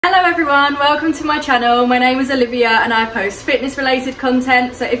Hello everyone, welcome to my channel. My name is Olivia and I post fitness related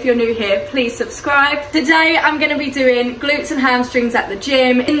content, so if you're new here please subscribe. Today I'm going to be doing glutes and hamstrings at the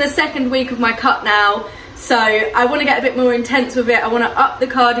gym in the second week of my cut now, so I want to get a bit more intense with it. I want to up the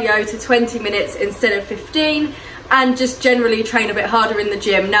cardio to 20 minutes instead of 15 and just generally train a bit harder in the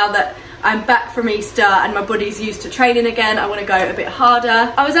gym. Now that I'm back from Easter and my body's used to training again, I want to go a bit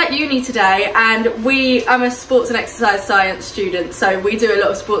harder. I was at uni today and I'm a sports and exercise science student, so we do a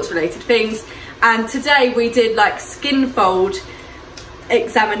lot of sports related things, and today we did like skin fold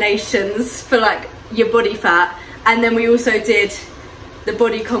examinations for like your body fat, and then we also did the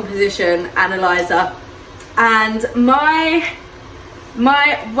body composition analyzer, and my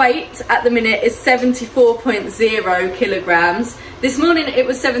weight at the minute is 74.0 kilograms. This morning it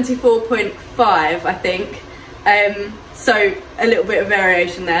was 74.5, I think, so a little bit of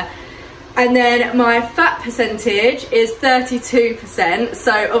variation there. And then my fat percentage is 32%,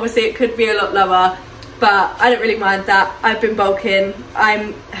 so obviously it could be a lot lower, but I don't really mind that. I've been bulking,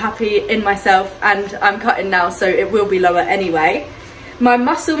 I'm happy in myself, and I'm cutting now, so it will be lower anyway. My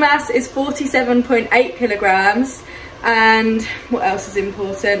muscle mass is 47.8 kilograms, and what else is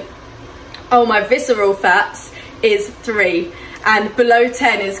important? Oh, my visceral fats is 3. And below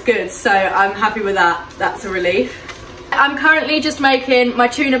 10 is good, so I'm happy with that. That's a relief. I'm currently just making my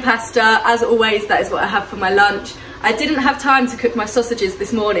tuna pasta. As always, that is what I have for my lunch. I didn't have time to cook my sausages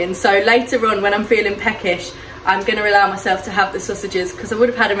this morning, so later on when I'm feeling peckish, I'm going to allow myself to have the sausages because I would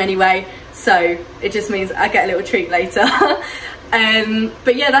have had them anyway, so it just means I get a little treat later.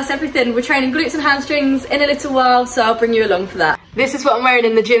 But yeah, that's everything. We're training glutes and hamstrings in a little while, so I'll bring you along for that. This is what I'm wearing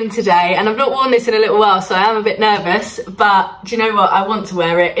in the gym today, and I've not worn this in a little while, so I am a bit nervous, but do you know what? I want to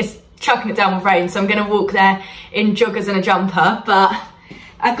wear it. It's chucking it down with rain, so I'm going to walk there in joggers and a jumper, but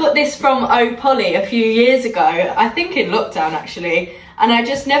I got this from Polly a few years ago, I think in lockdown actually, and I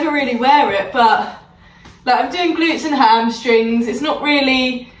just never really wear it, but like I'm doing glutes and hamstrings. It's not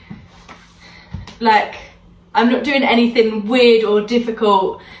really like, I'm not doing anything weird or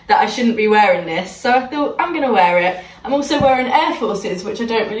difficult that I shouldn't be wearing this, so I thought I'm gonna wear it. I'm also wearing Air Forces, which I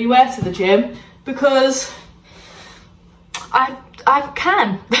don't really wear to the gym because I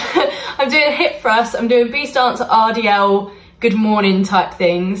can. I'm doing a hip thrust, I'm doing B stance, RDL, good morning type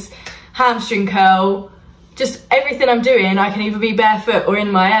things, hamstring curl, just everything I'm doing I can either be barefoot or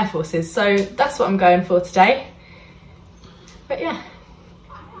in my Air Forces, so that's what I'm going for today. But yeah,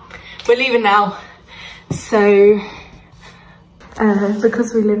 we're leaving now. So,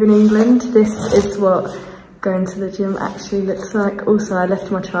 because we live in England, this is what going to the gym actually looks like. Also, I left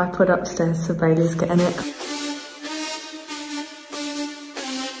my tripod upstairs, so Bailey's getting it.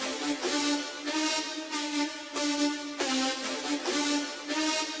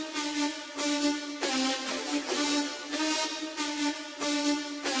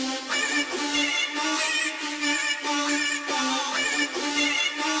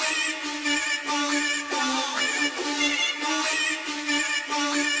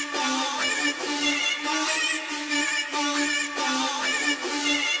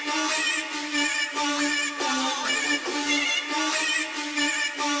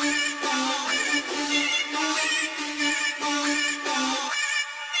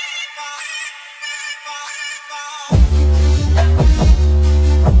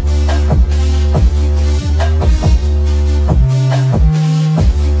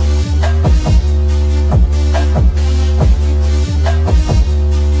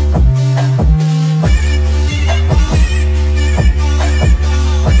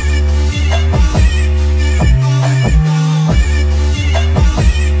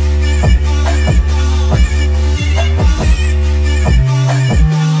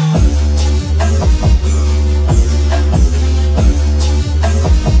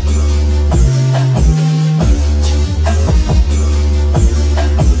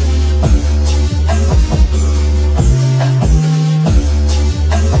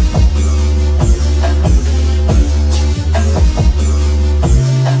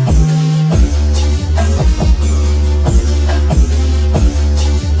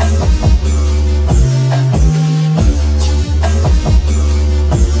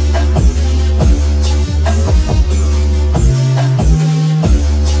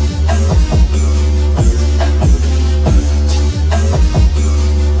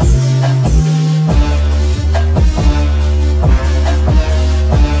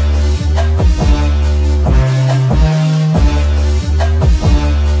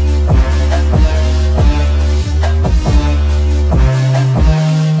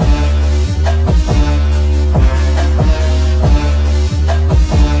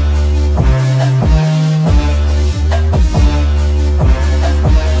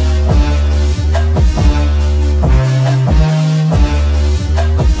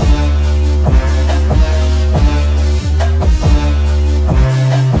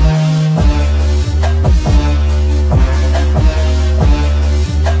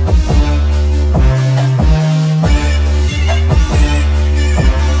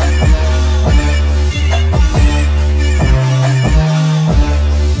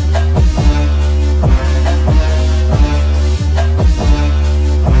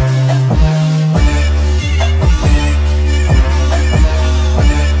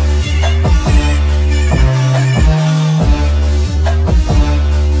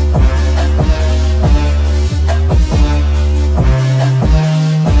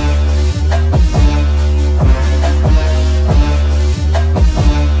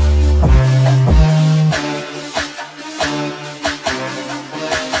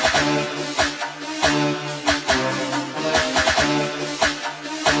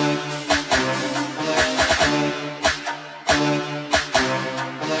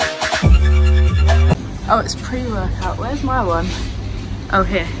 Oh, it's pre-workout. Where's my one? Oh,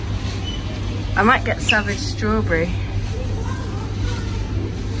 here. I might get Savage Strawberry.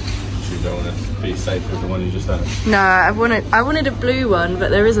 You don't want to be safe with the one you just had? No, I wanted a blue one, but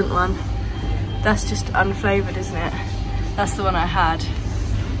there isn't one. That's just unflavoured, isn't it? That's the one I had.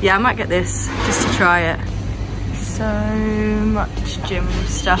 Yeah, I might get this just to try it. So much gym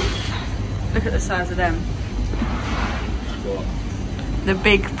stuff. Look at the size of them. What? The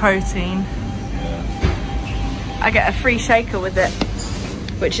big protein. Yeah. I get a free shaker with it,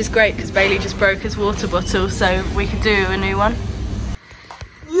 which is great because Bailey just broke his water bottle, so we could do a new one.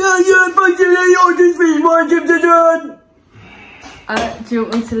 Yeah, Do you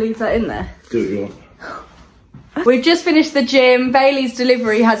want me to leave that in there? do what you want. We've just finished the gym. Bailey's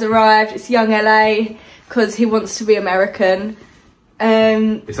delivery has arrived. It's Young LA because he wants to be American.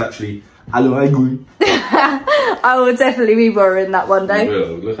 It's actually hello angry. I will definitely be borrowing that one day. You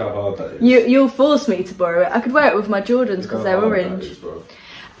will. Look how hard that is. You'll force me to borrow it. I could wear it with my Jordans because they're orange.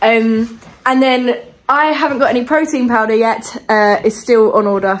 And then I haven't got any protein powder yet. It's still on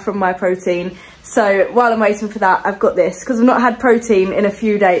order from My Protein. So while I'm waiting for that, I've got this because I've not had protein in a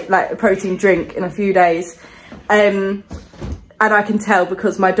few days, like a protein drink in a few days. And I can tell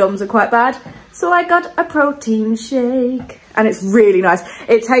because my DOMs are quite bad. So I got a protein shake and it's really nice.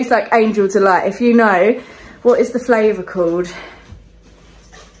 It tastes like Angel Delight. If you know, what is the flavour called?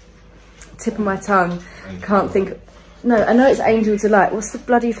 Tip of my tongue. Can't think. No, I know it's Angel Delight. What's the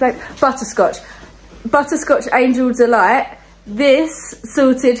bloody flavour? Butterscotch. Butterscotch Angel Delight. This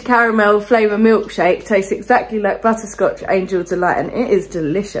salted caramel flavour milkshake tastes exactly like Butterscotch Angel Delight and it is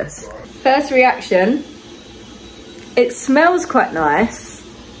delicious. First reaction, it smells quite nice.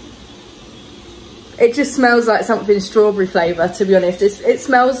 It just smells like something strawberry flavour, to be honest. It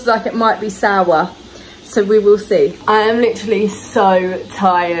smells like it might be sour, so we will see. I am literally so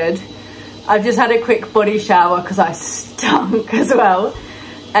tired. I've just had a quick body shower because I stunk as well.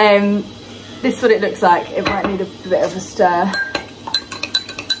 This is what it looks like. It might need a bit of a stir.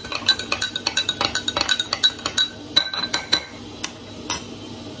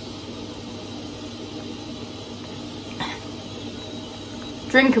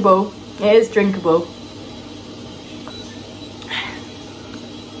 Drinkable. It is drinkable.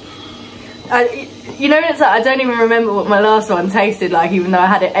 You know, it's like I don't even remember what my last one tasted like, even though I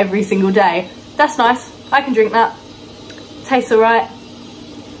had it every single day. That's nice. I can drink that. Tastes alright.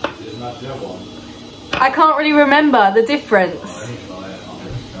 I can't really remember the difference.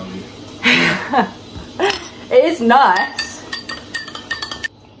 It is nice.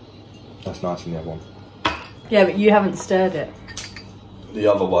 That's nice in the other one. Yeah, but you haven't stirred it. The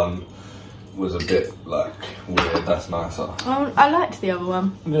other one was a bit like weird. That's nicer. Oh, I liked the other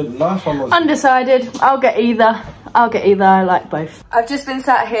one. The nice one was undecided. I'll get either. I like both. I've just been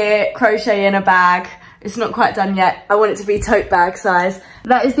sat here crocheting a bag. It's not quite done yet. I want it to be tote bag size.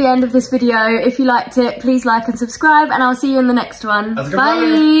 That is the end of this video. If you liked it, please like and subscribe and I'll see you in the next one.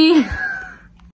 Bye.